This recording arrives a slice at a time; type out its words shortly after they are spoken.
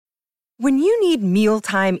When you need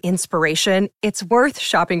mealtime inspiration, it's worth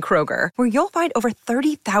shopping Kroger, where you'll find over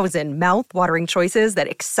 30,000 mouth-watering choices that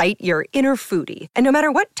excite your inner foodie. And no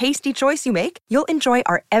matter what tasty choice you make, you'll enjoy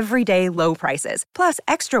our everyday low prices, plus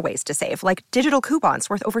extra ways to save, like digital coupons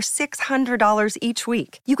worth over $600 each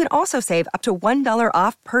week. You can also save up to $1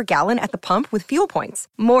 off per gallon at the pump with fuel points.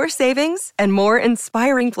 More savings and more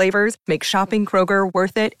inspiring flavors make shopping Kroger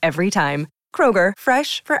worth it every time. Kroger,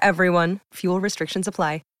 fresh for everyone. Fuel restrictions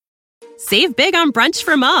apply. Save big on brunch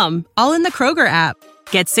for mom, all in the Kroger app.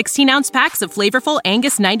 Get 16-ounce packs of flavorful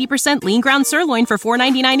Angus 90% lean ground sirloin for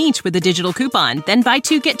 $4.99 each with a digital coupon. Then buy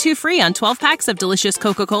 2, get 2 free on 12 packs of delicious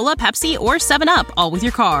Coca-Cola, Pepsi, or 7-Up, all with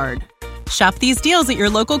your card. Shop these deals at your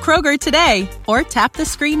local Kroger today, or tap the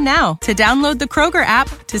screen now to download the Kroger app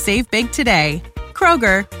to save big today.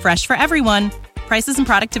 Kroger, fresh for everyone. Prices and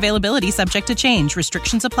product availability subject to change.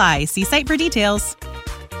 Restrictions apply. See site for details.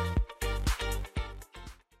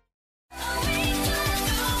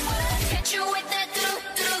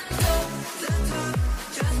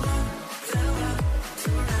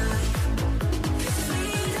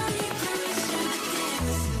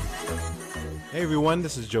 Hey everyone,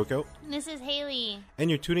 this is Joko. This is Haley. And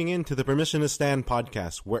you're tuning in to the Permission to Stand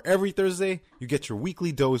podcast, where every Thursday you get your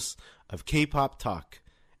weekly dose of K-pop talk.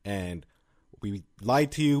 And we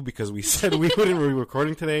lied to you because we said we wouldn't be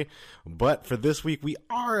recording today. But for this week, we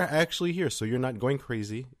are actually here. So you're not going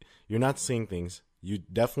crazy. You're not seeing things. You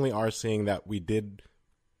definitely are seeing that we did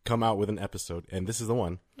come out with an episode. And this is the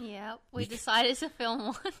one. Yeah, we decided to film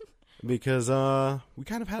one. Because we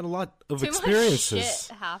kind of had a lot of experiences. Too much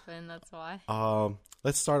shit happened, that's why.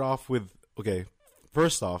 Let's start off with, okay,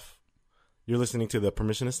 first off, you're listening to the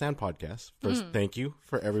Permission to Stand podcast. First, thank you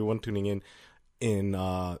for everyone tuning in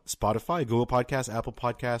Spotify, Google Podcasts, Apple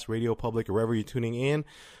Podcasts, Radio Public, or wherever you're tuning in.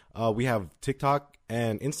 We have TikTok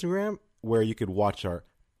and Instagram where you could watch our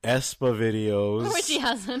AESPA videos. Which he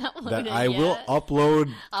hasn't uploaded that I will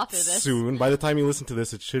upload after this. soon. By the time you listen to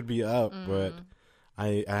this, it should be up, but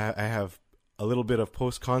I have a little bit of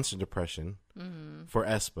post-concert depression for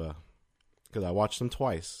AESPA because I watched them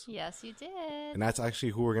twice. Yes, you did. And that's actually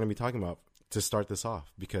who we're going to be talking about to start this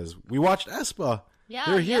off because we watched AESPA. Yeah,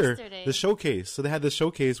 they're here. yesterday. The showcase. So they had this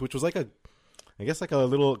showcase, which was like a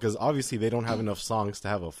little, because obviously they don't have enough songs to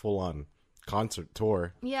have a full-on concert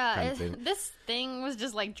tour. Yeah, kind of thing. This thing was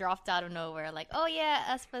just like dropped out of nowhere. Like, oh yeah,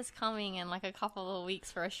 AESPA's coming in like a couple of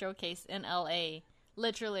weeks for a showcase in LA.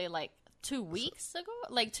 Literally like 2 weeks ago?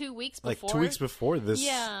 Like 2 weeks before? Like 2 weeks before this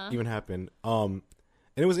even happened. And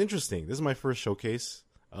it was interesting. This is my first showcase.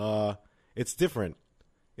 It's different.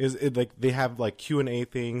 Like they have like Q&A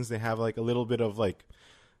things. They have like a little bit of like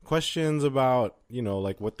questions about, you know,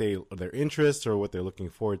 like what their interests or what they're looking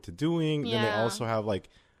forward to doing. Yeah. Then they also have like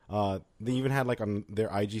they even had like on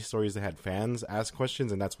their IG stories they had fans ask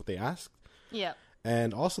questions and that's what they asked. Yeah.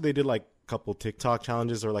 And also they did like couple TikTok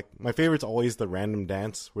challenges, or like my favorite's always the random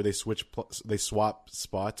dance where they swap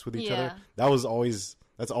spots with each other. That's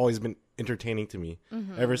always been entertaining to me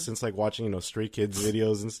ever since like watching, you know, Stray Kids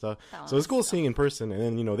videos and stuff. So it's cool seeing in person. And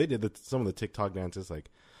then, you know, they did some of the TikTok dances, like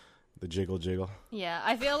the jiggle. Yeah,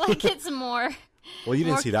 I feel like it's more. Well, you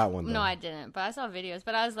didn't see that one though. No, I didn't, but I saw videos.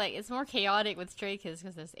 But I was like, it's more chaotic with Stray Kids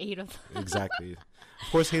because there's 8 of them. Exactly.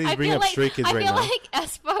 Of course, Haley's bringing up Stray Kids right now. I feel like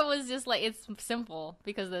AESPA was just like, it's simple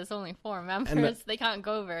because there's only 4 members. They can't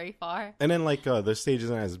go very far. And then like the stage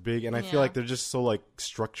isn't as big, and I feel like they're just so like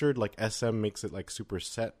structured. Like SM makes it like super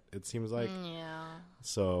set. It seems like. Yeah.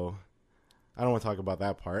 So I don't want to talk about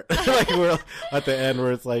that part. Like we're at the end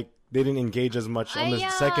where it's like they didn't engage as much on the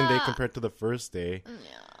second day compared to the first day.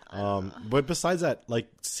 Yeah. But besides that, like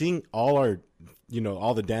seeing all our, you know,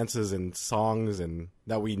 all the dances and songs and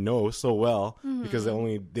that we know so well because they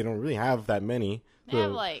don't really have that many. They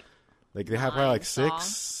have like they have probably like songs.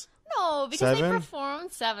 6. No, because 7? they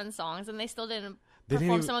performed 7 songs and they still didn't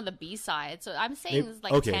perform some of the B-sides. So I'm saying it's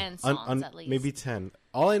like 10 songs at least. Maybe 10.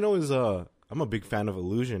 All I know is I'm a big fan of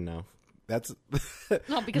Illusion now. That's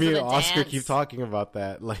no, because me of and the Oscar dance. keep talking about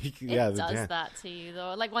that. Like, it the does dance. that to you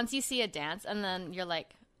though. Like once you see a dance and then you're like,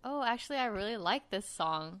 oh, actually, I really like this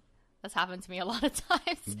song. That's happened to me a lot of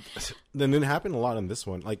times. Then it happened a lot in this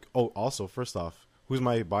one. Like, oh, also, first off, who's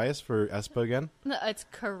my bias for AESPA again? No, it's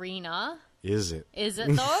Karina. Is it? Is it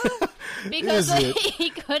though? Because he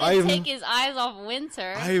couldn't take his eyes off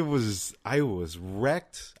Winter. I was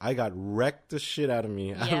wrecked. I got wrecked the shit out of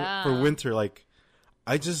me for Winter. Like,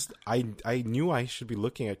 I knew I should be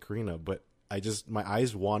looking at Karina, but my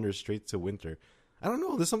eyes wander straight to Winter. I don't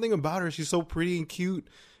know. There's something about her. She's so pretty and cute.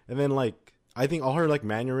 And then, like, I think all her, like,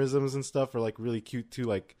 mannerisms and stuff are, like, really cute, too.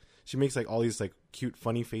 Like, she makes like all these like cute,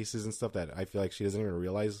 funny faces and stuff that I feel like she doesn't even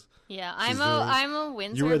realize. Yeah, I'm a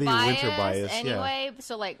winter You were the bias winter bias anyway. Yeah.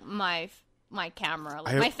 So like my camera,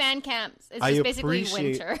 like my fan cams, is just basically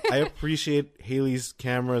winter. I appreciate Haley's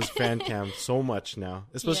camera's fan cam so much now,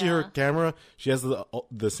 especially her camera. She has the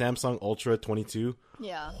Samsung Ultra 22.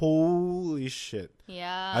 Yeah. Holy shit.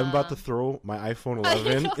 Yeah. I'm about to throw my iPhone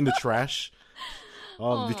 11 in the trash.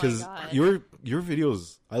 Because my God. your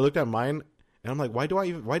videos, I looked at mine and I'm like, why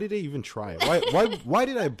did I even try? Why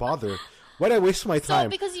did I bother? Why did I waste my time? So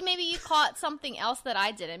because maybe you caught something else that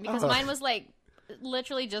I didn't, because mine was like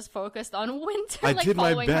literally just focused on winter. I like did my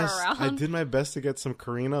following best. her around. I did my best to get some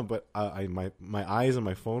Karina, but my eyes and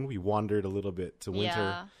my phone, we wandered a little bit to winter.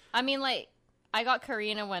 Yeah. I mean, like, I got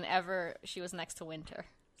Karina whenever she was next to winter.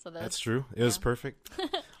 So that's true. It was perfect.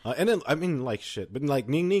 And then, I mean, like, shit. But, like,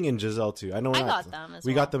 Ning Ning and Giselle, too. I know I got them as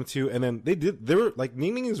well. We got them, too. And then they were, like,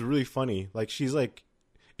 Ning Ning is really funny. Like, she's, like,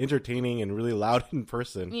 entertaining and really loud in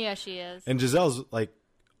person. Yeah, she is. And Giselle's, like,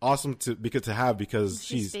 awesome to have because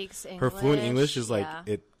she speaks English. Her fluent English is, like,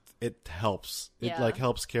 yeah. it helps. It, Yeah. like,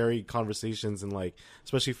 helps carry conversations and, like,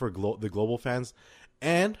 especially for the global fans.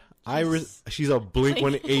 And she's a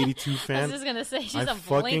Blink-182 fan. I was just going to say, she's a Blink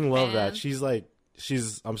fucking love fan. that. She's like,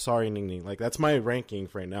 I'm sorry, Ning Ning. Like, that's my ranking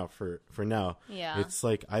for right now. For now, Yeah. It's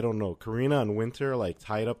like, I don't know, Karina and Winter like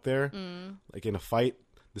tied up there, like in a fight,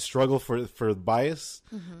 the struggle for bias.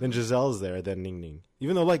 Then Giselle's there, then Ning Ning.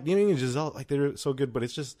 Even though like Ning Ning and Giselle, like they're so good, but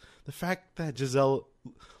it's just the fact that Giselle,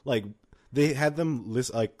 like they had them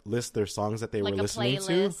list their songs that they like were listening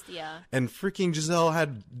playlist, to, yeah. And freaking Giselle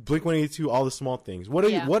had Blink-182, All the Small Things. What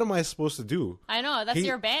am I supposed to do? I know, that's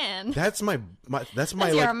your band. That's my That's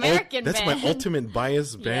like your American that's band. my ultimate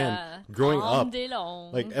bias band growing All up. day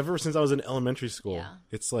long. Like ever since I was in elementary school. Yeah.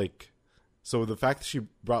 It's like, so the fact that she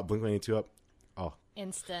brought Blink-182 up,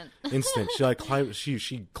 instant. She like climbed,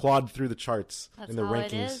 she clawed through the charts That's in the how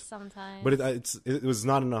rankings. it is sometimes. But it was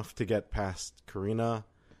not enough to get past Karina,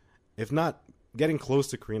 if not getting close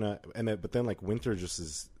to Karina, but then like Winter just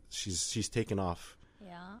is she's taken off.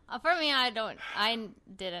 Yeah. For me, I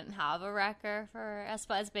didn't have a record for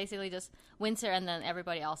aespa. It's basically just Winter and then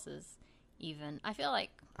everybody else is even. I feel like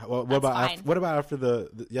What about after the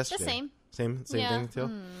yesterday? The Same Yeah. thing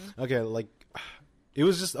too. Okay, like it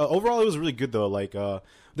was just overall it was really good though. Like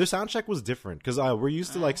their sound check was different because we're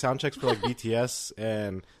used to like sound checks for like BTS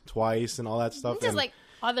and Twice and all that stuff. just like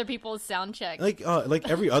other people's sound check. Like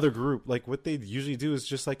every other group, like what they usually do is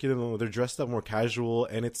just like, they're dressed up more casual,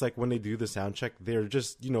 and it's like when they do the sound check, they're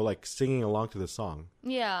just like singing along to the song.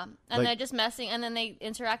 Yeah, and like, they're just messing, and then they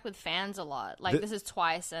interact with fans a lot. Like this is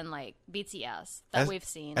Twice and like BTS that we've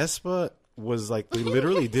seen. aespa was like they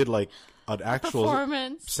literally did like an actual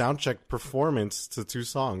sound check performance to 2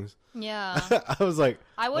 songs. Yeah, I was like,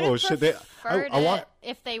 I would have preferred it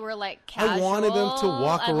if they were like casual. I wanted them to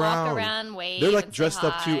walk around, wave. They're like dressed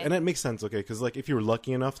up too, and it makes sense, okay? Because like if you were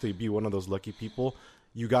lucky enough to be one of those lucky people,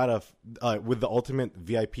 you got with the ultimate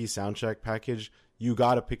VIP soundcheck package, you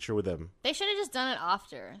got a picture with them. They should have just done it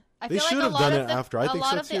after. They should have done it after. I think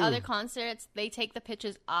so too. A lot of the other concerts, they take the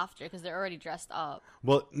pictures after because they're already dressed up.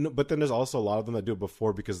 Well, no, but then there's also a lot of them that do it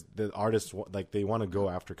before because the artists like they want to go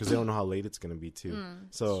after because they don't know how late it's going to be too.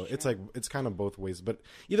 So it's like it's kind of both ways. But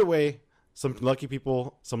either way, some lucky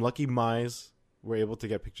people, some lucky Mize were able to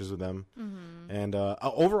get pictures with them. And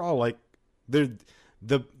overall, like the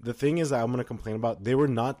thing is that I'm going to complain about, they were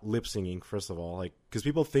not lip singing first of all, like because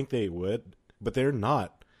people think they would, but they're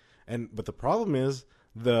not. But the problem is,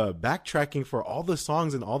 the backtracking for all the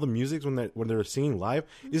songs and all the music when they're singing live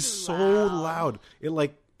is so loud.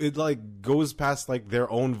 It goes past like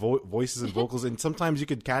their own voices and vocals, and sometimes you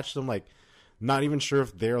could catch them like not even sure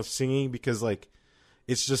if they're singing because like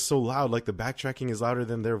it's just so loud. Like the backtracking is louder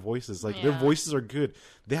than their voices. Like their voices are good.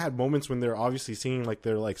 They had moments when they're obviously singing like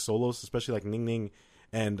their like solos, especially like Ning Ning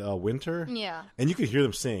and Winter. Yeah, and you could hear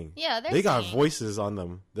them sing. Yeah, they got voices on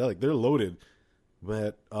them. They're loaded.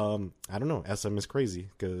 But I don't know. SM is crazy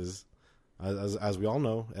because, as we all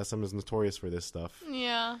know, SM is notorious for this stuff.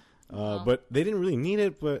 Yeah. But they didn't really need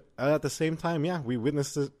it. But at the same time, yeah, we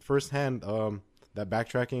witnessed it firsthand. That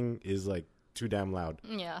backtracking is like too damn loud.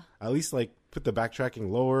 Yeah. At least like put the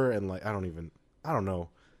backtracking lower and like I don't know.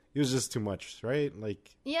 It was just too much, right?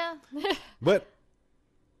 Like yeah. But.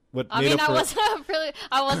 I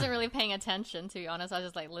wasn't really paying attention, to be honest. I was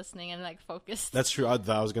just like listening and like focused. That's true. I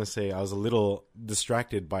was gonna say I was a little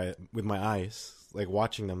distracted by it with my eyes, like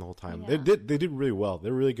watching them the whole time. Yeah. They did really well.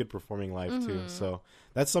 They're really good performing live too. So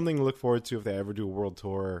that's something to look forward to if they ever do a world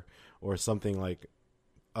tour or something like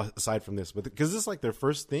aside from this. But because this is like their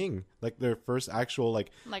first thing, like their first actual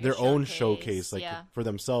like their own showcase, like for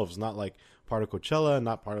themselves, not like part of Coachella,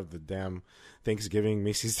 not part of the damn Thanksgiving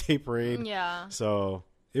Macy's Day Parade. Yeah. So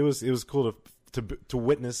it was cool to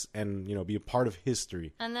witness and, you know, be a part of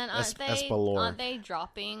history. And then aren't they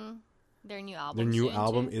dropping their new album? Their new soon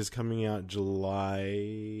album too? is coming out July.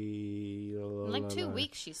 In like 2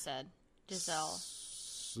 weeks, she said. Giselle.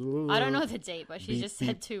 I don't know the date, but she just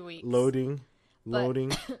said 2 weeks. Loading.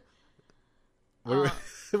 Sorry,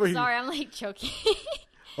 I'm like choking.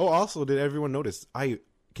 Oh, also, did everyone notice? I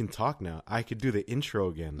can talk now. I could do the intro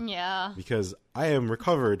again. Yeah. Because I am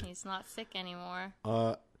recovered. He's not sick anymore.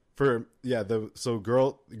 Girls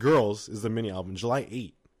is the mini album, July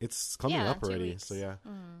 8th. It's coming up 2 already. weeks. So yeah.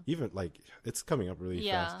 Even like it's coming up really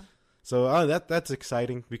Yeah. fast. So that's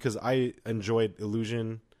exciting because I enjoyed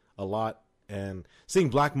Illusion a lot and seeing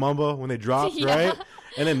Black Mamba when they dropped, Yeah. right?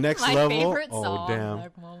 And then Next My Level. favorite Oh song, damn.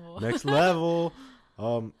 Black Mamba. Next Level.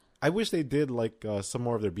 I wish they did like some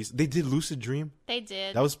more of their beats. They did Lucid Dream. They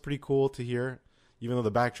did. That was pretty cool to hear, even though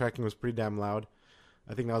the backtracking was pretty damn loud.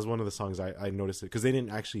 I think that was one of the songs I noticed it because they didn't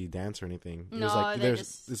actually dance or anything. It was like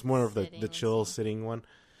it's more of the chill sitting one.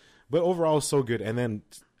 But overall, it was so good. And then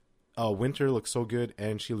Winter looks so good,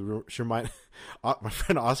 and she reminded my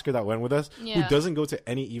friend Oscar that went with us, who doesn't go to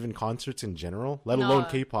any even concerts in general, let alone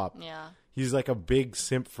K-pop. Yeah, he's like a big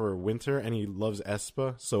simp for Winter, and he loves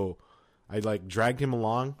aespa. So I like dragged him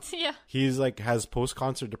along. Yeah, he's like has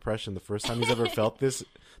post-concert depression. The first time he's ever felt this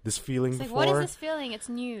feeling it's like, before. what is this feeling? It's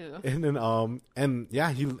new. And then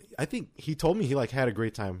I think he told me he like had a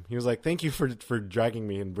great time. He was like, "Thank you for dragging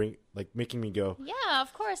me and making me go." Yeah,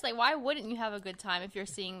 of course. Like, why wouldn't you have a good time if you're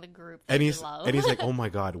seeing the group that And you love? he's like, "Oh my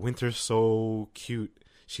god, Winter's so cute.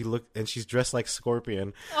 She's dressed like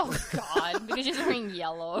Scorpion." Oh god, because she's wearing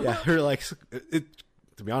yellow. Yeah, her like it.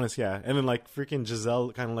 To be honest, yeah. And then like freaking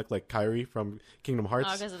Giselle kind of looked like Kyrie from Kingdom Hearts.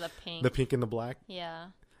 Oh, because of the pink. The pink and the black. Yeah.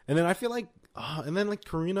 And then I feel like, and then like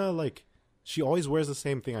Karina, like she always wears the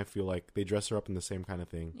same thing. I feel like they dress her up in the same kind of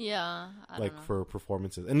thing. Yeah. I like don't know. for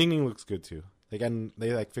performances. And Ning Ning looks good too. Like, and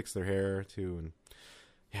they like fix their hair too, and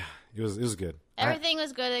yeah, it was good. Everything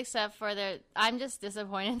was good except for I'm just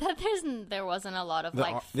disappointed that there wasn't a lot of the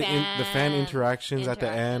fan interactions at the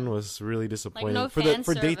end was really disappointing. Like, no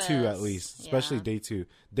for day service. 2 at least, especially day 2.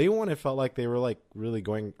 Day 1, it felt like they were like really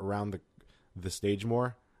going around the stage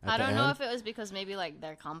more. I don't know if it was because maybe like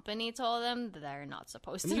their company told them that they're not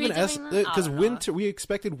supposed to be doing that. Because Winter, we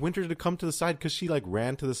expected Winter to come to the side because she like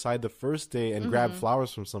ran to the side the first day and grabbed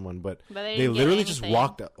flowers from someone, but they literally just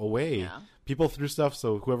walked away. Yeah. People threw stuff,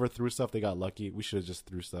 so whoever threw stuff, they got lucky. We should have just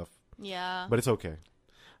threw stuff. Yeah, but it's okay.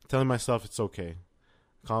 I'm telling myself it's okay.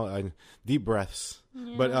 Deep breaths.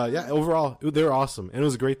 Yeah. But overall they were awesome, and it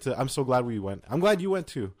was great I'm so glad we went. I'm glad you went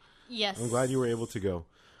too. Yes, I'm glad you were able to go.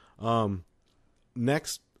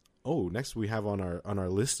 Next we have on our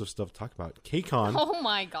list of stuff to talk about KCON. Oh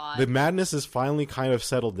my god, the madness is finally kind of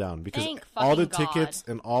settled down because all the tickets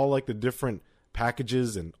and all like the different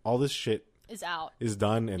packages and all this shit is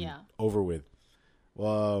done and over with.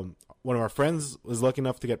 One of our friends was lucky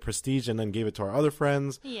enough to get Prestige and then gave it to our other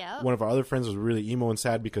friends. Yeah. One of our other friends was really emo and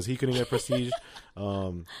sad because he couldn't get Prestige.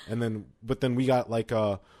 But then we got like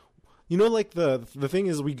like the thing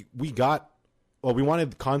is we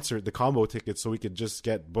wanted the combo tickets so we could just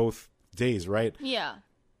get both days, right? Yeah.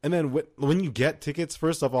 And then when you get tickets,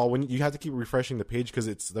 first of all, when you have to keep refreshing the page because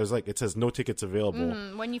it says no tickets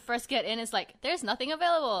available. When you first get in, it's like there's nothing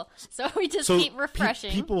available, so we just keep refreshing.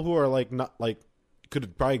 People who are like not like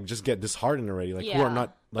could probably just get disheartened already, like who are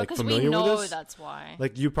not like familiar with this. That's why.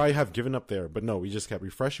 Like you probably have given up there, but no, we just kept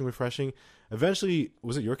refreshing. Eventually,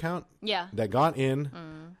 was it your count? Yeah. That got in,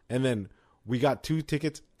 and then we got 2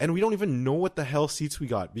 tickets, and we don't even know what the hell seats we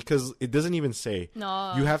got because it doesn't even say.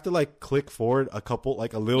 No. You have to like click forward a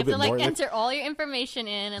little bit more. You have to enter all your information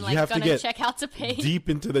in and like have gonna to get check out to pay. Deep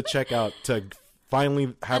into the checkout to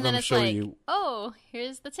finally have them show you. Oh,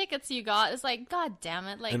 here's the tickets you got. It's like, god damn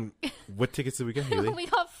it! Like, and what tickets did we get, Haley? We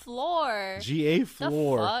got floor. GA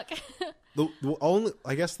floor. The fuck? the only,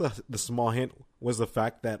 I guess the small hint was the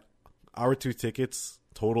fact that our 2 tickets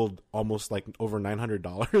totaled almost like over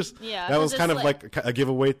 $900. Yeah, that was kind of like a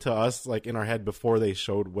giveaway to us, like in our head before they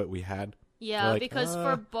showed what we had. Yeah, like, because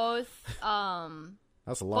for both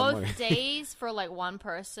that's a lot of money. Both days for like one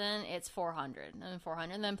person, it's 400, and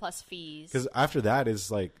 400, and then plus fees. Because after that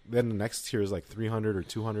is like, then the next tier is like 300 or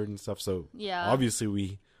 200 and stuff. So yeah, obviously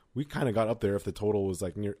we kind of got up there if the total was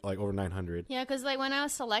like near like over 900. Yeah, because like when I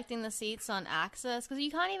was selecting the seats on Access, because you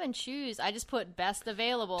can't even choose, I just put best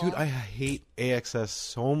available. Dude, I hate AXS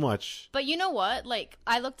so much. But you know what? Like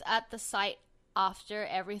I looked at the site after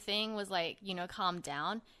everything was like calmed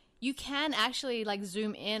down. You can actually like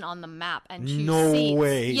zoom in on the map and choose seats. No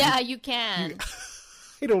way. Yeah, you can.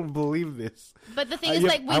 I don't believe this. But the thing is,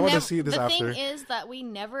 like, I want to see this after. The thing is that we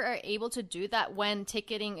never are able to do that when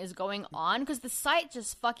ticketing is going on because the site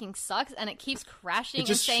just fucking sucks and it keeps crashing. It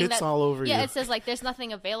just and saying shits that, all over you. Yeah, it says like there's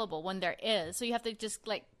nothing available when there is, so you have to just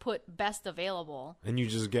like put best available. And you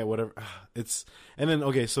just get whatever. And then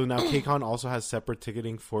okay, so now KCON also has separate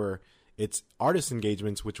ticketing for its artist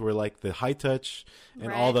engagements, which were like the high touch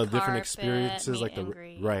and all the different experiences, like the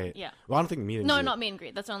right. Yeah. Well, I don't think meet and no, greet. not meet and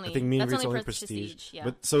greet. That's only. I think meet and greet's only only prestige. Yeah.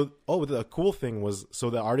 But so, the cool thing was,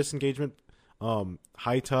 so the artist engagement,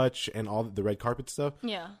 high touch, and all the red carpet stuff.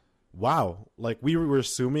 Yeah. Wow, like we were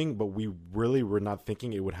assuming, but we really were not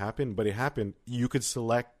thinking it would happen. But it happened. You could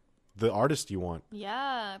select the artist you want.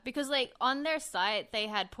 Yeah, because like on their site they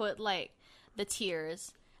had put like the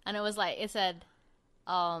tiers, and it was like it said.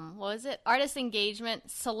 What was it? Artist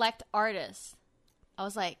engagement, select artist. I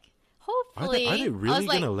was like, hopefully. Are they really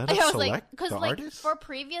going to let us select the artist? For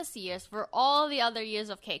previous years, for all the other years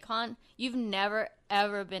of KCON, you've never,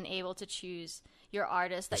 ever been able to choose your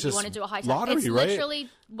artist that you want to do a high touch. Lottery, it's right? literally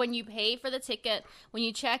when you pay for the ticket, when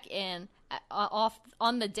you check in off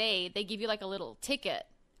on the day, they give you like a little ticket.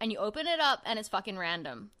 And you open it up, and it's fucking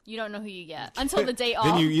random. You don't know who you get until the day off.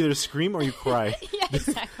 Then you either scream or you cry. Yeah,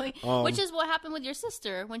 exactly. Which is what happened with your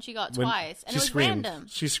sister when she got twice. And it was screamed. random.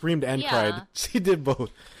 She screamed and cried. She did both.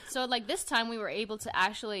 So, like, this time we were able to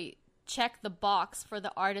actually check the box for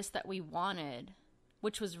the artist that we wanted,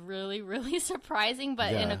 which was really, really surprising,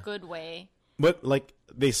 but in a good way. But, like,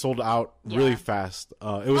 they sold out really fast.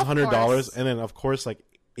 It was $100. And then, of course, like,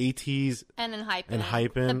 ATs and then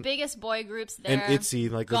Hypen. The biggest boy groups there. And ITZY,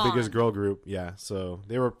 like the biggest girl group. Yeah, so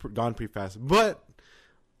they were gone pretty fast. But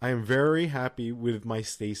I am very happy with my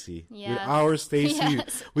Stacy. Yes. With our Stacy.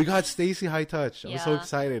 Yes. We got Stacy High Touch. I'm so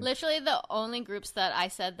excited. Literally the only groups that I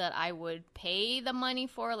said that I would pay the money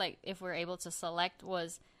for, like if we're able to select,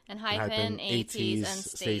 was Hypen, ATs, and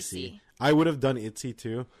Stacy. I would have done ITZY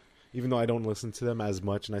too. Even though I don't listen to them as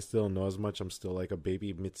much and I still don't know as much, I'm still like a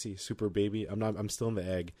baby Mitzi, super baby. I'm still in the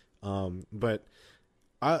egg. But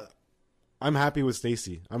I'm happy with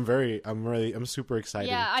Stacy. I'm super excited.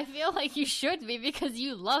 Yeah, I feel like you should be because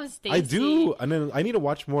you love Stacy. I do. And then I need to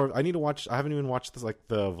watch more. I haven't even watched this, like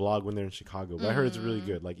the vlog when they're in Chicago, but I heard it's really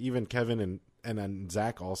good. Like even Kevin and then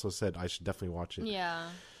Zach also said I should definitely watch it. Yeah.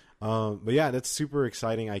 But yeah, that's super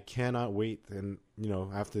exciting. I cannot wait. And,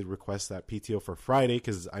 I have to request that PTO for Friday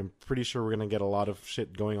because I'm pretty sure we're going to get a lot of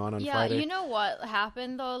shit going on Friday. Yeah, you know what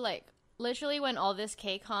happened though? Like, literally when all this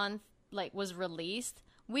KCON, like, was released,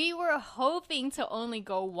 we were hoping to only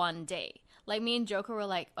go one day. Like, me and Joker were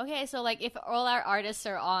like, okay, so, like, if all our artists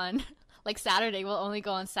are on, like, Saturday, we'll only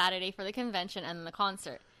go on Saturday for the convention and the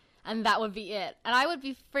concert. And that would be it. And I would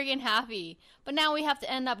be friggin' happy. But now we have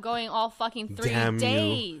to end up going all fucking 3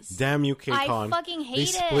 days. Damn you, KCON. I fucking hate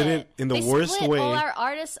it. They split it in the worst way. All our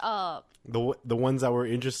artists up. The ones that we're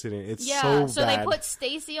interested in. It's so bad. So they put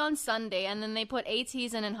Stacy on Sunday, and then they put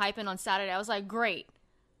ATs and Hypen on Saturday. I was like, great.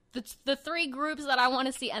 The 3 groups that I want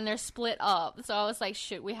to see, and they're split up. So I was like,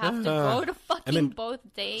 shit, we have to go to fucking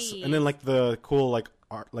both days. And then, like, the cool, like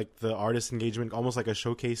the artist engagement, almost like a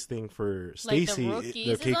showcase thing for Stacy. Like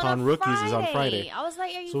the KCON Rookies is on Friday. I was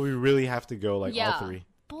like, so we really have to go, like, all 3.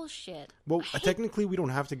 Bullshit. Well, technically, we don't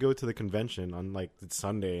have to go to the convention on, like,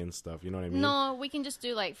 Sunday and stuff. You know what I mean? No, we can just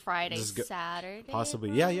do, like, Friday, Saturday. Possibly.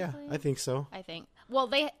 Probably. Yeah. I think so. Well,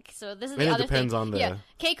 so this is and the other thing. It depends on the... Yeah,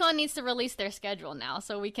 KCON needs to release their schedule now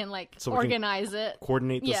so we can, like, organize it.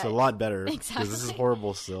 Coordinate this a lot better. Exactly. Because this is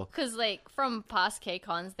horrible still. Because, like, from past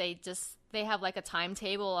KCONs, they have, like, a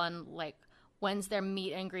timetable on, like, when's their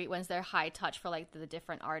meet and greet, when's their high touch for, like, the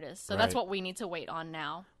different artists. So that's what we need to wait on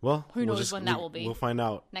now. Well, who knows when that will be. We'll find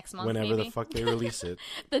out. Next month, whenever maybe? the fuck they release it.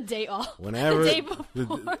 The day off. Whenever. The day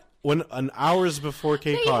before. Hours before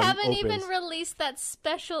KCON opens. They haven't even released that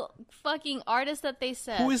special fucking artist that they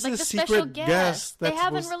said. Who is like the special secret guest? They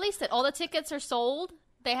haven't released it. All the tickets are sold.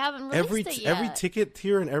 They haven't released it yet. Every ticket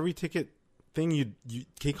tier and every ticket thing you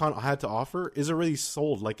KCON had to offer is already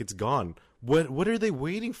sold. Like, it's gone. What are they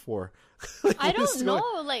waiting for? Like, I don't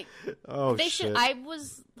know. Like, they should. I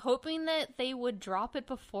was hoping that they would drop it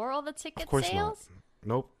before all the ticket of course sales. Not.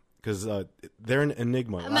 Nope. Because they're an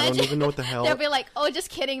enigma. I don't even know what the hell. They'll be like, "Oh,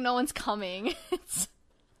 just kidding. No one's coming."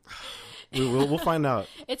 We'll find out.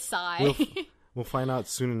 It's Psy. We'll find out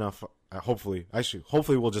soon enough. Hopefully,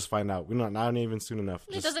 hopefully we'll just find out. We're not even soon enough.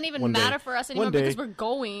 It doesn't even matter for us anymore because we're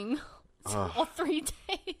going. All 3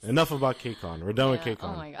 days. Enough about KCON. We're done with KCON.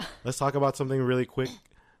 Oh my god. Let's talk about something really quick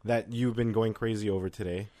that you've been going crazy over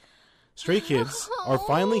today. Stray Kids are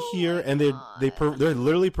finally here, and they're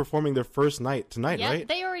literally performing their first night tonight, yeah, right?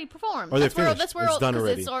 They already performed. Or they finished. It's done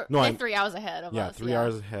already. They're 3 hours ahead of us. Yeah, 3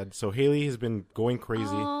 hours ahead. So Haley has been going crazy.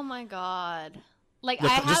 Oh my god! Like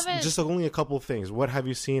Look, I haven't. Just only a couple of things. What have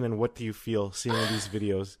you seen, and what do you feel seeing these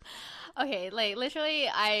videos? Okay, like literally,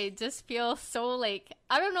 I just feel so like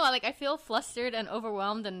I don't know. Like I feel flustered and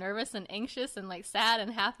overwhelmed and nervous and anxious and like sad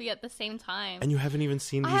and happy at the same time. And you haven't even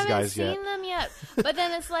seen these guys yet. I haven't seen them yet. But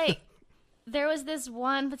then it's like there was this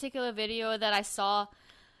one particular video that I saw.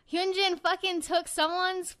 Hyunjin fucking took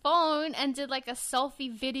someone's phone and did like a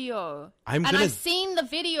selfie video. I've seen the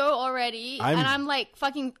video already, and I'm like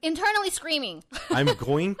fucking internally screaming. I'm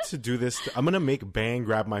going to do this. I'm gonna make Bang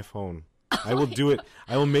grab my phone. I will do it.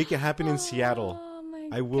 I will make it happen in Seattle.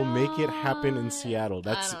 I will make it happen in Seattle.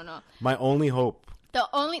 That's my only hope.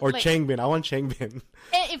 Changbin. I want Changbin.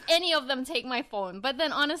 If any of them take my phone. But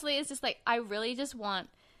then honestly, it's just like, I really just want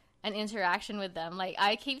an interaction with them. Like,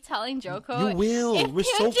 I keep telling Joko. You will. We're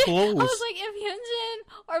so close. I was like, if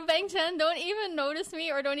Hyunjin or Bang Chen don't even notice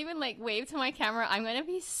me or don't even, like, wave to my camera, I'm going to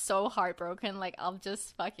be so heartbroken. Like, I'll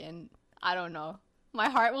just fucking, I don't know. My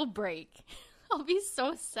heart will break. I'll be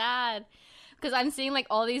so sad. Because I'm seeing, like,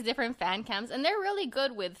 all these different fan cams. And they're really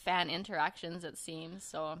good with fan interactions, it seems.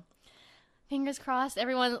 So, fingers crossed.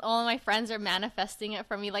 All my friends are manifesting it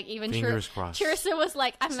for me. Like, even Chirsa was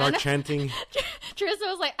like, Start chanting. Chirsa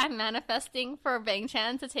was like, I'm manifesting for Bang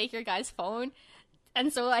Chan to take your guy's phone.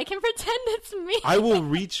 And so I can pretend it's me. I will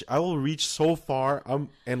reach so far.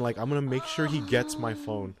 And, like, I'm going to make sure he gets my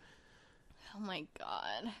phone. Oh, my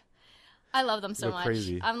God. I love them so much.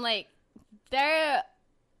 Crazy. I'm like, they're...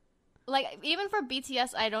 Like, even for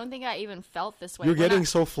BTS, I don't think I even felt this way. You're getting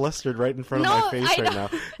so flustered right in front of my face right now.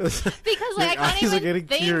 Because, like, I can't even eyes are getting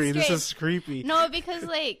teary. Straight. This is creepy. No, because,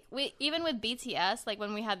 like, even with BTS, like,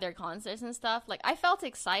 when we had their concerts and stuff, like, I felt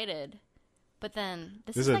excited. But then,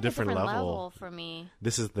 this is like a different level for me.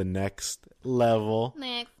 This is the next level.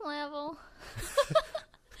 Next level.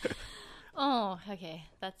 Oh, okay.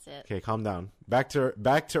 That's it. Okay, calm down. Back to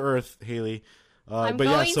Earth, Haley. I'm going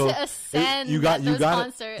to ascend those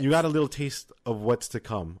concerts. You got a little taste of what's to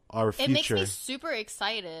come, our future. It makes me super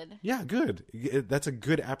excited. Yeah, good. That's a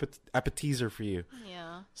good appetizer for you.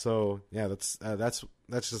 Yeah. So yeah, that's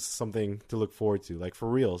just something to look forward to, like for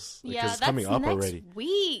reals. Yeah, because it's coming up already. Next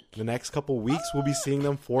week. The next couple weeks, we'll be seeing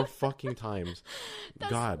them 4 fucking times.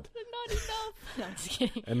 God. Not enough. No, I'm just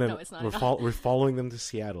kidding. And then no, it's not we're following them to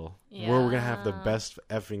Seattle, where we're gonna have the best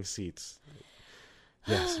effing seats.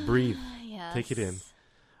 Yes, breathe. Yes. Take it in.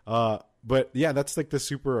 But yeah, that's like the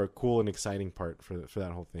super cool and exciting part for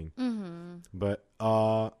that whole thing. Mm-hmm. But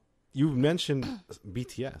you mentioned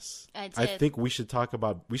BTS. I did. I think we should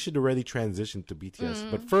already transition to BTS.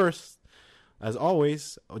 But first, as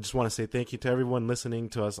always, I just want to say thank you to everyone listening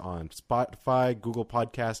to us on Spotify, Google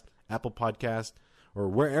Podcast, Apple Podcast, or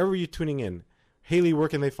wherever you're tuning in. Haley, where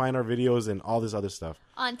can they find our videos and all this other stuff?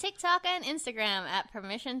 On TikTok and Instagram at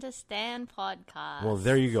Permission to Stand Podcast. Well,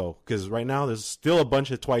 there you go. Because right now there's still a bunch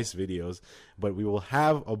of Twice videos, but we will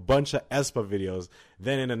have a bunch of aespa videos.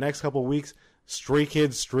 Then in the next couple of weeks, Stray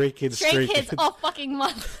Kids all fucking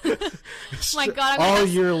month. My God, all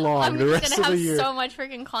year long. I'm the rest gonna of the year. have so much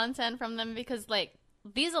freaking content from them because like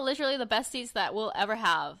these are literally the best seats that we'll ever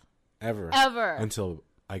have. Ever. Until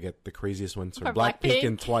I get the craziest ones for For Blackpink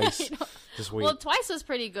and Twice. Just wait. Well, Twice was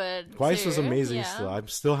pretty good. Twice too. was amazing. Yeah. Still, I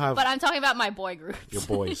still have. But I'm talking about my boy groups. Your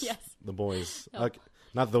boys. Yes. The boys. No. Like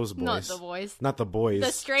not those boys. Not the boys. Not the boys.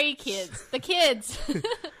 The Stray Kids. The kids.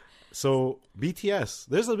 So BTS.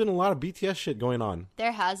 There's been a lot of BTS shit going on.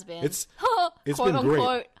 There has been. It's quote been unquote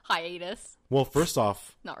great. Hiatus. Well, first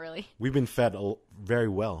off, not really. We've been fed very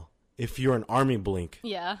well. If you're an Army Blink,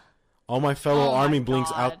 yeah. All my fellow Army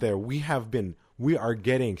Blinks out there, we are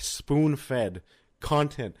getting spoon-fed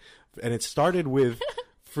content, and it started with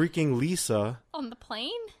freaking Lisa on the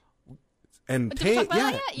plane. And Tay,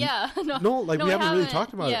 yeah, yeah. No, we haven't really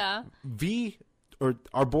talked about it. V, or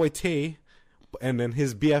our boy Tay, and then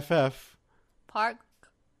his BFF Park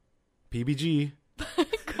PBG.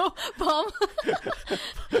 Go bomb.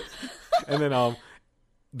 And then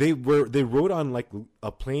they rode on like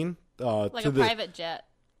a plane like to a private jet.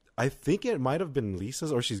 I think it might have been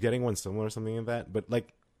Lisa's, or she's getting one similar or something like that. But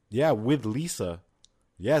like, yeah, with Lisa.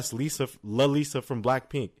 Yes, La Lisa from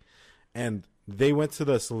Blackpink. And they went to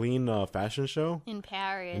the Celine fashion show. In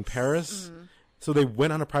Paris. Mm. So they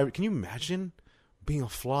went on a private... Can you imagine being a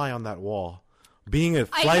fly on that wall? Being a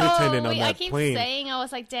flight attendant on that plane. I keep saying, I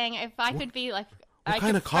was like, dang, if I could be like... I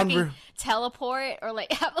kind could of fucking teleport or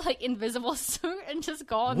like have like invisible suit and just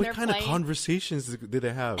go on their plane. What kind of conversations did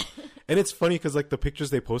they have? And it's funny because like the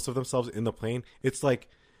pictures they post of themselves in the plane, it's like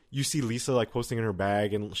you see Lisa like posting in her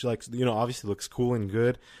bag, and she like, you know, obviously looks cool and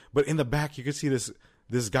good, but in the back you could see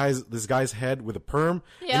this guy's head with a perm,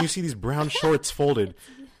 and you see these brown shorts folded.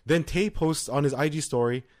 Then Tay posts on his IG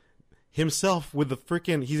story himself with the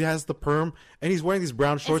freaking, he has the perm, and he's wearing these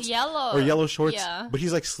brown shorts, yellow shorts, but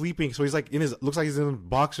he's like sleeping, so he's like looks like he's in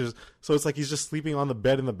boxers, so it's like he's just sleeping on the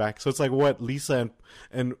bed in the back. So it's like, what, Lisa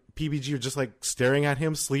and PBG are just like staring at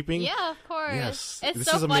him sleeping. Yeah, of course. Yes,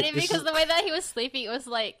 it's so funny because the way that he was sleeping, it was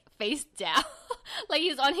like face down. Like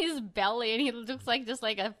he's on his belly, and he looks like just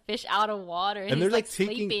like a fish out of water, and he's they're like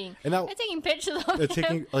sleeping, and they're taking pictures of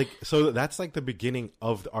him. So that's like the beginning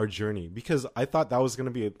of our journey, because I thought that was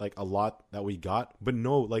gonna be like a lot that we got, but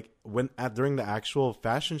no, like during the actual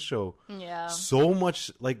fashion show, so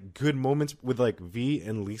much like good moments with like V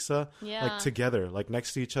and Lisa, like together, like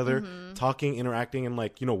next to each other, talking, interacting, and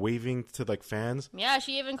like, you know, waving to like fans. Yeah,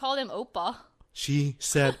 she even called him Oppa. She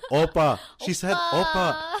said Oppa. She said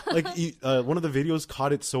Oppa. Like one of the videos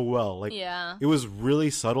caught it so well. Like it was really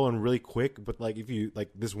subtle and really quick, but like if you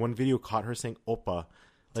like this one video caught her saying Oppa,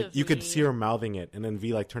 like you could see her mouthing it, and then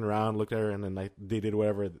V like turned around, looked at her, and then like they did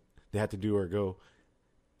whatever they had to do or go.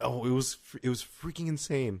 Oh, it was freaking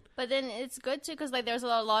insane. But then it's good too, because like there's a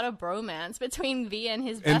lot of bromance between V and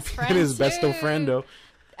his best friend and his besto friendo.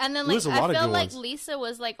 And then like I feel like Lisa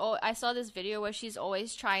was like, oh, I saw this video where she's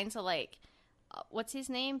always trying to like, what's his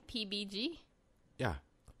name? PBG? Yeah.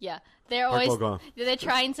 Yeah.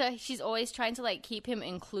 She's always trying to like keep him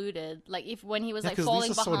included. Like when he was like falling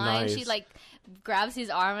Lisa's behind, so nice. she like grabs his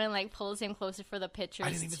arm and like pulls him closer for the pictures.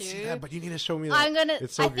 I didn't even see that, but you need to show me that.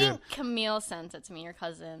 It's so good. I think Camille sent it to me, your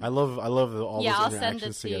cousin. I love all those interactions send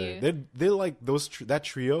it together. to you. They like that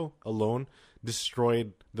trio alone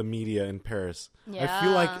destroyed the media in Paris. Yeah. I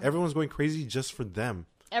feel like everyone's going crazy just for them.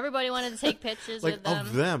 Everybody wanted to take pictures like with them.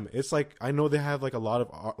 Of them. It's like, I know they have like a lot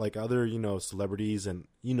of like other, you know, celebrities and,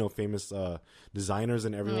 you know, famous designers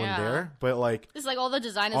and everyone there, but like it's like all the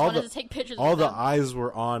designers wanted to take pictures all with the them. eyes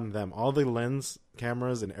were on them. All the lens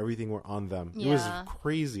cameras and everything were on them. It was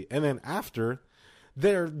crazy. And then after,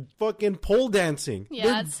 they're fucking pole dancing.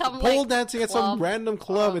 Yeah, they're pole dancing at some random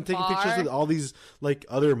club and taking pictures with all these like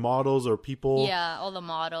other models or people. Yeah, all the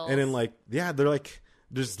models. And then like, they're like,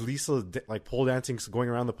 there's Lisa like pole dancing, going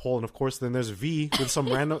around the pole, and of course then there's V with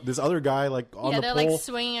some random this other guy like on the pole. Yeah, they're like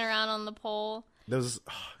swinging around on the pole.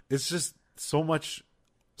 It's just so much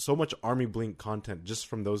Army Blink content just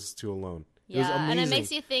from those two alone. Yeah, it was amazing. And it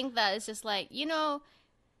makes you think that it's just like, you know,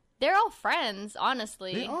 they're all friends,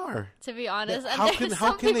 honestly. They are. To be honest. Yeah,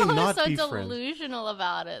 how can they not so be friends? delusional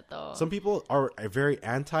about it, though. Some people are very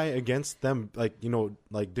against them, like, you know,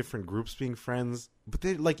 like different groups being friends. But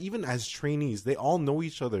they, like, even as trainees, they all know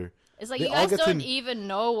each other. It's like, you guys don't even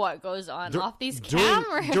know what goes on off these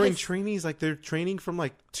cameras. During trainees, like, they're training from,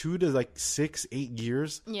 like, 2 to, like, 6, 8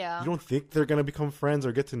 years. Yeah. You don't think they're going to become friends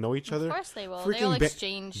or get to know each other? Of course they will. They'll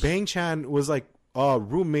exchange. Bang Chan was, like,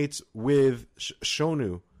 roommates with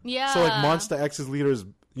Shonu. Yeah. So, like, Monsta X's leaders,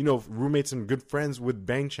 you know, roommates and good friends with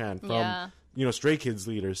Bang Chan from, you know, Stray Kids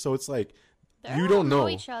leaders. So it's like, you don't know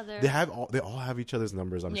each other. They all have each other's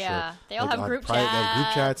numbers, I'm sure. Yeah, they all like, have group chats. They have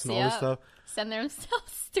group chats and all this stuff. Send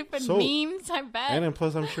themselves stupid memes, I bet. And then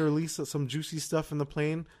plus, I'm sure Lisa, some juicy stuff in the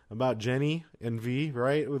plane about Jenny and V,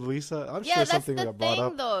 right, with Lisa. I'm sure something got brought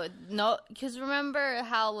up. Though. No, because remember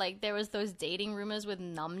how like there was those dating rumors with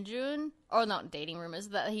Namjoon, or not dating rumors,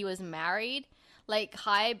 that he was married. Like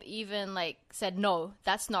Hybe even like said no,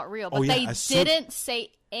 that's not real, but they didn't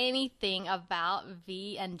say anything about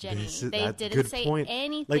V and Jenny. They didn't say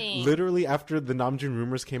anything. Like literally after the Namjoon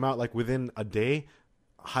rumors came out, like within a day,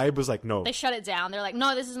 Hybe was like, no. They shut it down. They're like,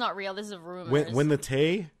 no, this is not real. This is rumors. When the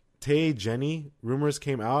Tay Jenny rumors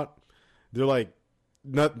came out, they're like,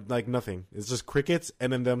 nothing. It's just crickets,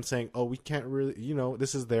 and then them saying, oh, we can't really, you know,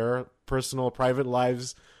 this is their personal, private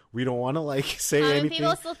lives. We don't want to like say anything.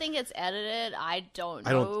 People still think it's edited. I don't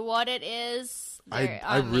know what it is.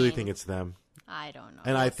 I really think it's them. I don't know.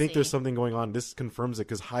 And I think there's something going on. This confirms it,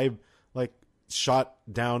 because Hybe like shot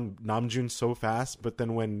down Namjoon so fast, but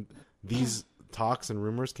then when these talks and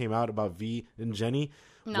rumors came out about V and Jenny,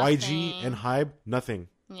 YG and Hybe, nothing.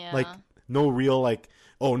 Yeah. Like no real like,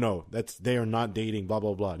 oh no, they are not dating, blah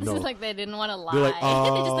blah blah. No. This is like they didn't want to lie. They're like, they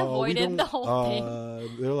just avoided the whole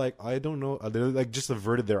thing. They're like, I don't know. They're like just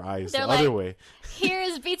averted their eyes the other way.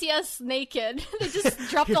 Here's BTS naked. They just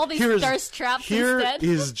dropped all these thirst traps instead.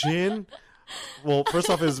 Here is Jin. Well, first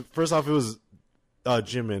off, it was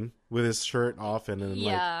Jimin with his shirt off and then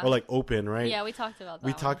like open, right? Yeah, we talked about that.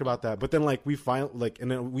 We talked about that, but then like we find like,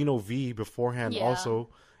 and then we know V beforehand also.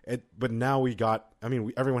 But now we got. I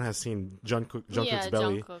mean, everyone has seen Jungkook's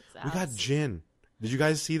belly. Jungkook's we got Jin. Did you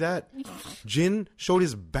guys see that? Jin showed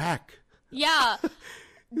his back. Yeah.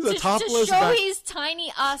 He's a topless to show back. his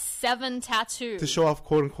tiny 7 tattoo. To show off,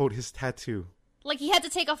 quote unquote, his tattoo. Like, he had to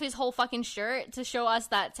take off his whole fucking shirt to show us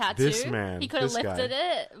that tattoo. This man. He could have lifted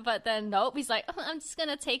it, but then nope. He's like, I'm just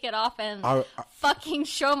gonna take it off and fucking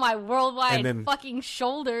show my worldwide fucking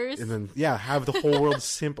shoulders. And then, yeah, have the whole world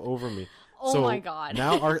simp over me. Oh my god.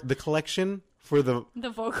 Now the collection for the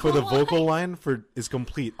vocal line is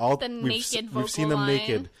complete. We've seen them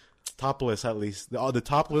naked. Topless, at least. The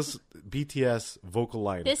topless BTS vocal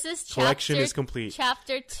line. This is collection is complete.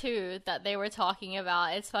 Chapter 2 that they were talking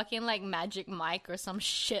about. It's fucking like Magic Mike or some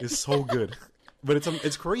shit. It's so good, but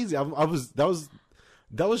it's crazy. That was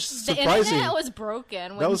surprising. The internet was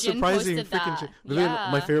broken when Jin posted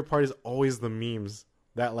that. My favorite part is always the memes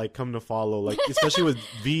that like come to follow, like especially with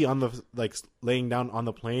V on the like laying down on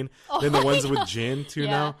the plane. Then the ones with Jin too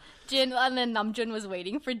now. Jin, and then Namjoon was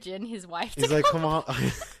waiting for Jin, his wife. He's like, come on.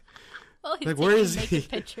 Like, where is he?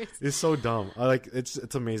 Pictures. It's so dumb.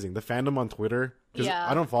 It's amazing. The fandom on Twitter, because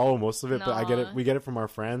I don't follow most of it, but I get it. We get it from our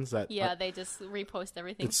friends that they just repost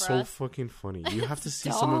everything. It's so fucking funny. You have to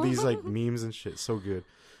see some of these like memes and shit. So good.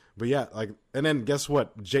 But yeah, like, and then guess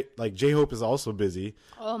what? J-Hope is also busy.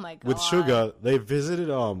 Oh my god. With Suga, they visited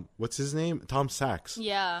what's his name? Tom Sachs.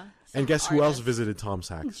 Yeah. And guess who else visited Tom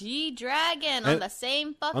Sachs? G-Dragon on the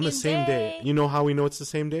same day. You know how we know it's the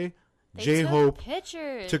same day? J-Hope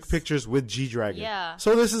took pictures with G-Dragon. Yeah.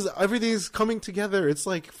 So everything's coming together. It's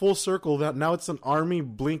like full circle. Now it's an Army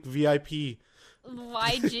Blink VIP.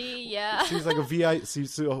 YG, yeah. She's like a VIP.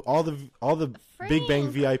 So all the Big Bang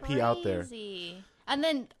VIP crazy. out there. And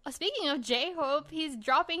then, speaking of J-Hope, he's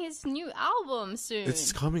dropping his new album soon.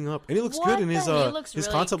 It's coming up. And it looks good. And his really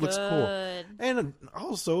concept good. looks cool. And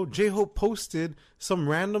also, J-Hope posted some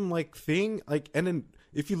random like thing. And then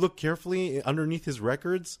if you look carefully underneath his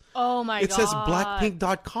records, oh my god, it says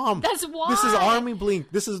blackpink.com. That's why. This is Army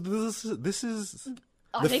Blink. This is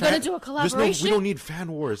Are they going to do a collaboration? We don't need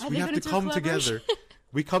fan wars. We have to come together.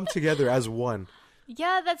 We come together as one.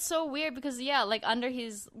 Yeah, that's so weird because like under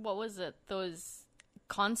his, what was it? Those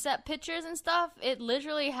concept pictures and stuff, it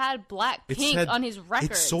literally had Blackpink on his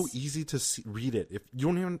records. It's so easy to read it. If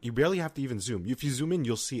you barely have to even zoom. If you zoom in,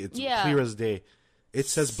 you'll see it's clear as day. It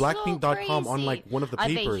says blackpink.com on like one of the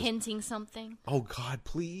papers. Are they hinting something? Oh god,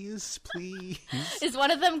 please. Is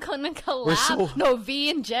one of them gonna collab? No, V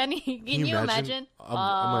and Jenny. Can you imagine? I'm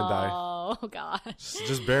gonna die. Oh gosh.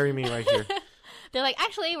 Just bury me right here. They're like,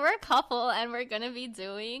 actually, we're a couple, and we're gonna be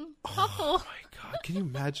doing couple. Oh my god, can you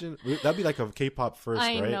imagine? That'd be like a K-pop first,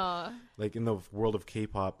 right? I know. Like in the world of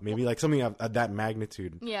K-pop, maybe like something at that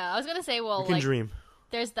magnitude. Yeah, I was gonna say, well, we can dream.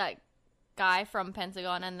 There's that guy from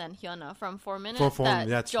Pentagon and then Hyuna from 4 Minutes.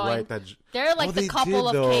 That's right. They're like the couple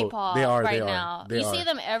of K-pop they now. You see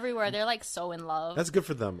them everywhere. They're like so in love. That's good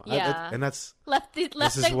for them. Yeah. And that's left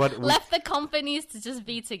the companies to just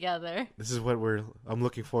be together. This is what I'm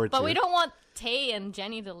looking forward to. But we don't want Tae and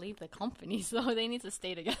Jenny to leave the company, so they need to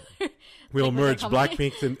stay together. We'll merge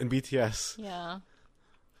Blackpink and BTS. Yeah.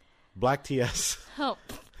 Black TS. Oh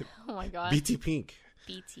my god. BT Pink.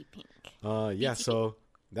 BT Pink. Yeah, so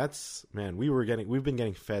that's, man, we've been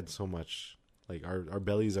getting fed so much. Like our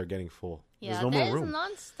bellies are getting full. Yeah, there's no more room.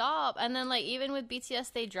 Non-stop. And then like even with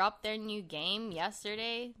BTS, they dropped their new game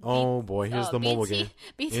yesterday. Oh boy, here's the mobile game.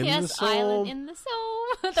 BTS Island in the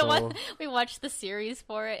Soul. The one we watched the series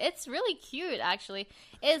for it. It's really cute actually.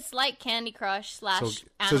 It's like Candy Crush /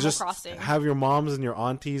 Animal Crossing. Have your moms and your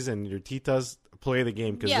aunties and your titas play the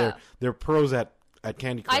game because they're pros at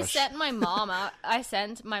Candy Crush. I sent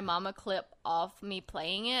my mom a clip of me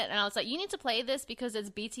playing it, and I was like, "You need to play this because it's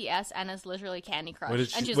BTS and it's literally Candy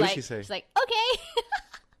Crush." And she's like, "Okay."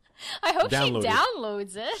 I hope she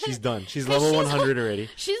downloads it. She's done. She's level 100 already.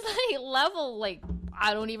 She's like level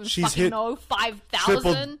I don't even fucking know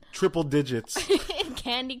 5,000 triple digits in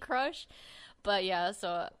Candy Crush. But yeah,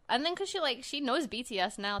 so and then because she knows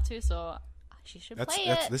BTS now too, so she should play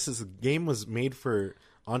it. This game was made for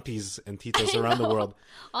aunties and titas around the world.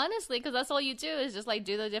 Honestly, because that's all you do is just like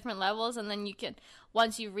do the different levels, and then you can,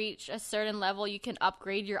 once you reach a certain level, you can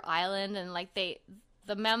upgrade your island, and like the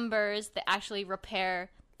members that actually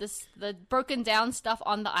repair the broken down stuff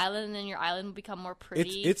on the island, and then your island will become more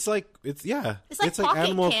pretty. It's like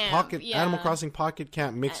Animal Crossing Pocket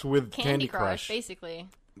Camp mixed with Candy Crush basically.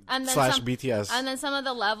 And then BTS. And then some of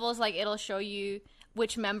the levels, like it'll show you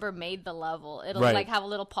which member made the level. It'll like have a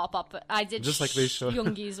little pop up. I did just like they show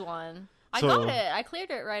Yoongi's one. I got it. I cleared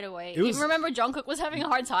it right away. Remember Jungkook was having a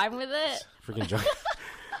hard time with it. Freaking Jungkook.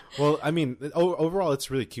 Well, I mean, overall,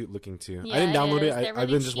 it's really cute looking too. Yeah, I didn't download it. I've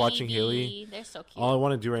been just watching Haley. They're so cute. All I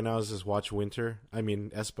want to do right now is just watch Winter. I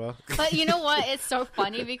mean, Aespa. But you know what? It's so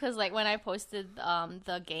funny because like when I posted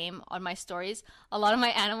the game on my stories, a lot of my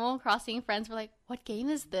Animal Crossing friends were like, "What game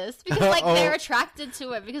is this?" Because like they're attracted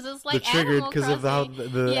to it because it's like triggered Animal because of how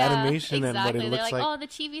the animation and what it looks they're like. Oh, the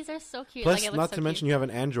chibis are so cute. Plus, like, not to mention you have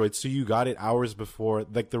an Android, so you got it hours before,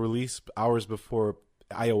 like the release hours before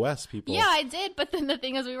iOS people. Yeah, I did, but then the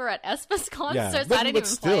thing is, we were at Espa's concerts. But, I didn't but even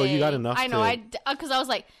still, play. you got enough. I know, because I was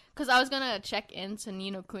like, because I was gonna check into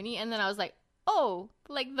Ni no Kuni, and then I was like, oh,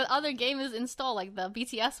 like the other game is installed, like the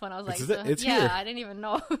BTS one. I was like, it's here. I didn't even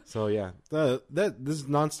know. So yeah, this is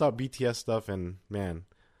nonstop BTS stuff, and man,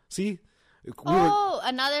 see.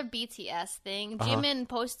 Another BTS thing. Jimin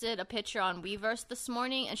posted a picture on Weverse this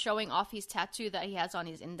morning and showing off his tattoo that he has on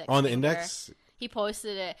his index. On the finger. Index? He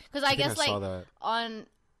posted it because I guess I saw like that.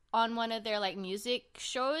 on one of their like music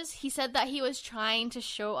shows, he said that he was trying to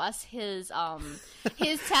show us his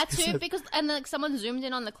tattoo because and then like someone zoomed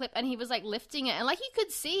in on the clip and he was like lifting it and like he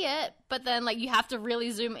could see it, but then like you have to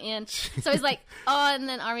really zoom in. So he's like, oh, and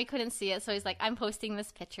then Army couldn't see it, so he's like, I'm posting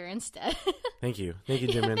this picture instead. Thank you,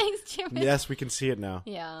 Jimin. Thanks, Jimin. Yes, we can see it now.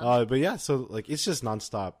 Yeah. But yeah, so like it's just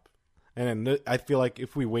nonstop, and then I feel like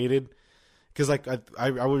if we waited. Because, like, I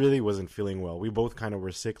really wasn't feeling well. We both kind of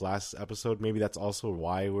were sick last episode. Maybe that's also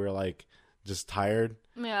why we're, like, just tired.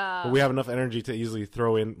 Yeah. But we have enough energy to easily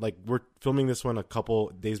throw in. Like, we're filming this one a couple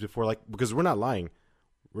days before. Like, because we're not lying.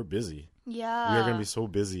 We're busy. Yeah. We are going to be so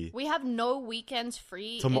busy. We have no weekends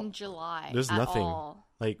free in July. There's nothing. All.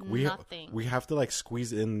 Like, we have to, like,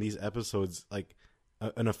 squeeze in these episodes, like,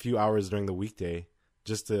 in a few hours during the weekday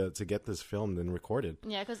just to get this filmed and recorded.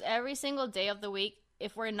 Yeah, because every single day of the week,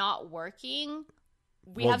 if we're not working,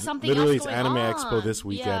 we have something literally else going on. Literally, it's Anime Expo this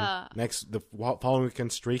weekend. Yeah. The following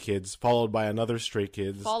weekend, Stray Kids, followed by another Stray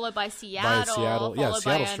Kids. Followed by Seattle. Followed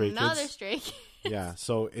by another Stray Kids. Yeah,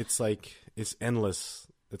 so it's like, it's endless.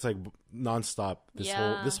 It's like nonstop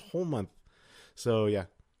this whole month. So, yeah.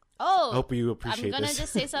 Oh. I hope you appreciate this. I'm going to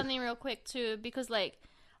just say something real quick, too, because, like,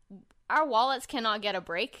 our wallets cannot get a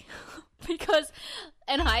break because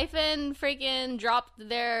Enhypen freaking dropped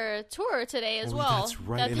their tour today as well. That's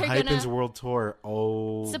right. Enhypen's world tour.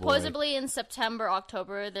 Oh, supposedly in September,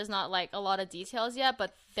 October. There's not like a lot of details yet,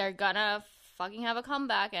 but they're gonna fucking have a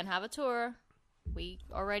comeback and have a tour. We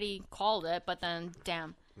already called it, but then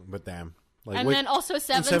damn. Like, and then also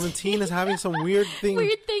 17 is having some weird thing.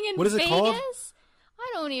 Weird thing in what is Vegas? It called?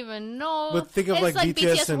 I don't even know. But think of it's like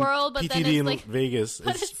BTS and World, but PTD then in like, Vegas.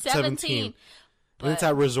 It's 17. But and it's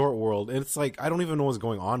at Resort World. And it's like, I don't even know what's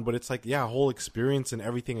going on, but it's like, yeah, whole experience and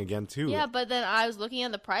everything again, too. Yeah, but then I was looking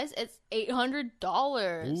at the price. It's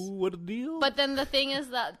 $800. Ooh, what a deal. But then the thing is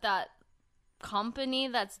that company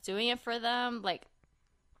that's doing it for them, like,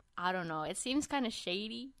 I don't know. It seems kind of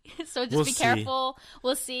shady. So just be careful.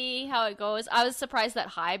 We'll see how it goes. I was surprised that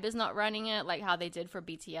Hybe is not running it like how they did for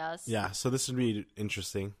BTS. Yeah, so this would be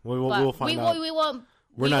interesting. We'll find out.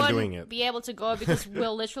 We're not doing it. Be able to go because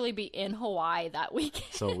we'll literally be in Hawaii that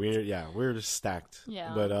weekend. So we're just stacked.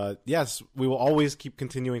 Yeah. But yes, we will always keep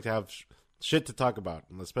continuing to have shit to talk about.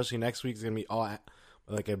 Especially next week is going to be all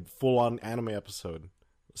like a full-on anime episode.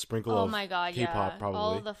 A sprinkle of K-pop probably.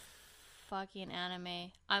 All the fucking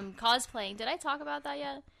anime. I'm cosplaying. Did I talk about that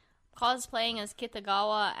yet? Cosplaying as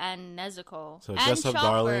Kitagawa and Nezuko. So and Dress Up Chopper.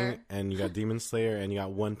 Darling, and you got Demon Slayer, and you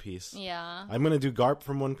got One Piece. Yeah. I'm going to do Garp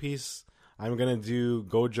from One Piece. I'm going to do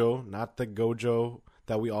Gojo, not the Gojo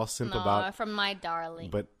that we all simp about. From My Darling.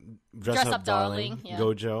 But Dress Up Darling, yeah.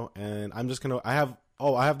 Gojo. And I'm just going to, I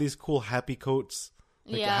have these cool happy coats.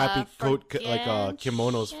 Like a happy coat,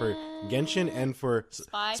 kimonos for Genshin and for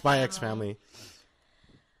Spy X Family.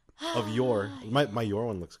 Of Yor. My Yor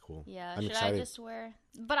one looks cool. Yeah, I'm should excited. I just wear?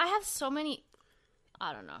 But I have so many.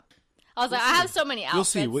 I don't know. I was like, I have so many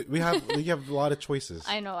outfits. You'll see. We have a lot of choices.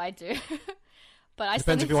 I know, I do. But I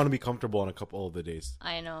depends if you want to be comfortable on a couple of the days.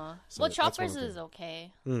 I know. So well, Chopper's is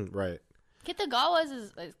okay. Right. Kitagawa's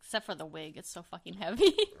is, except for the wig, it's so fucking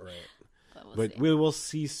heavy. Right. But we will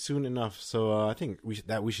see soon enough. So I think we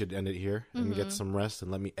should end it here and get some rest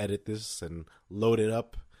and let me edit this and load it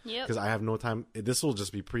up. Yep. Because I have no time. This will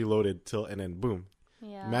just be preloaded and then boom.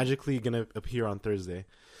 Yeah. Magically gonna appear on Thursday.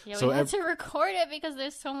 Yeah, we had to record it because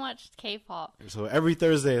there's so much K-pop. So every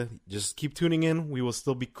Thursday, just keep tuning in. We will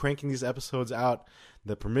still be cranking these episodes out.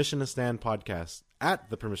 The Permission to Stand podcast at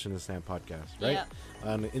the Permission to Stand podcast, right? Yep.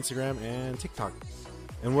 On Instagram and TikTok.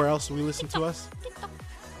 And where else do we listen to us?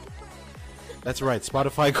 That's right.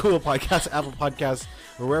 Spotify, Google Podcasts, Apple Podcasts,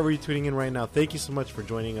 or wherever you're tuning in right now. Thank you so much for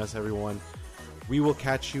joining us, everyone. We will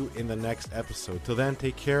catch you in the next episode. Till then,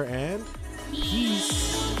 take care and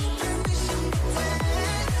peace.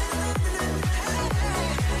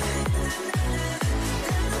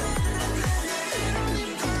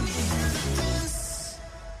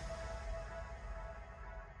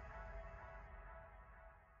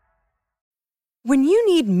 When you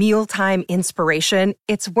need mealtime inspiration,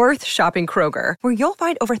 it's worth shopping Kroger, where you'll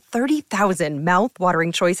find over 30,000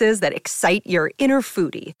 mouth-watering choices that excite your inner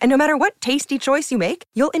foodie. And no matter what tasty choice you make,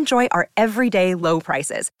 you'll enjoy our everyday low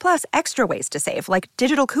prices, plus extra ways to save, like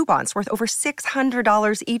digital coupons worth over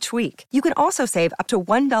 $600 each week. You can also save up to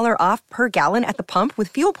 $1 off per gallon at the pump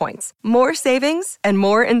with fuel points. More savings and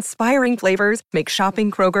more inspiring flavors make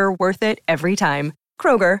shopping Kroger worth it every time.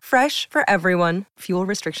 Kroger, fresh for everyone. Fuel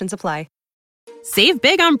restrictions apply. Save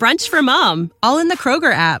big on brunch for mom, all in the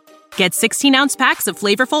Kroger app. Get 16-ounce packs of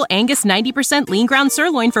flavorful Angus 90% lean ground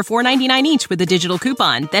sirloin for $4.99 each with a digital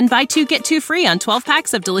coupon. Then buy 2, get 2 free on 12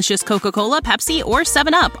 packs of delicious Coca-Cola, Pepsi, or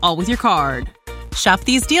 7-Up, all with your card. Shop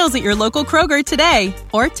these deals at your local Kroger today,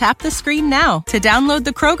 or tap the screen now to download the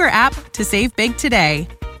Kroger app to save big today.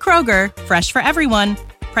 Kroger, fresh for everyone.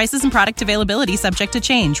 Prices and product availability subject to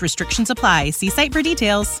change. Restrictions apply. See site for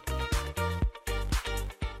details.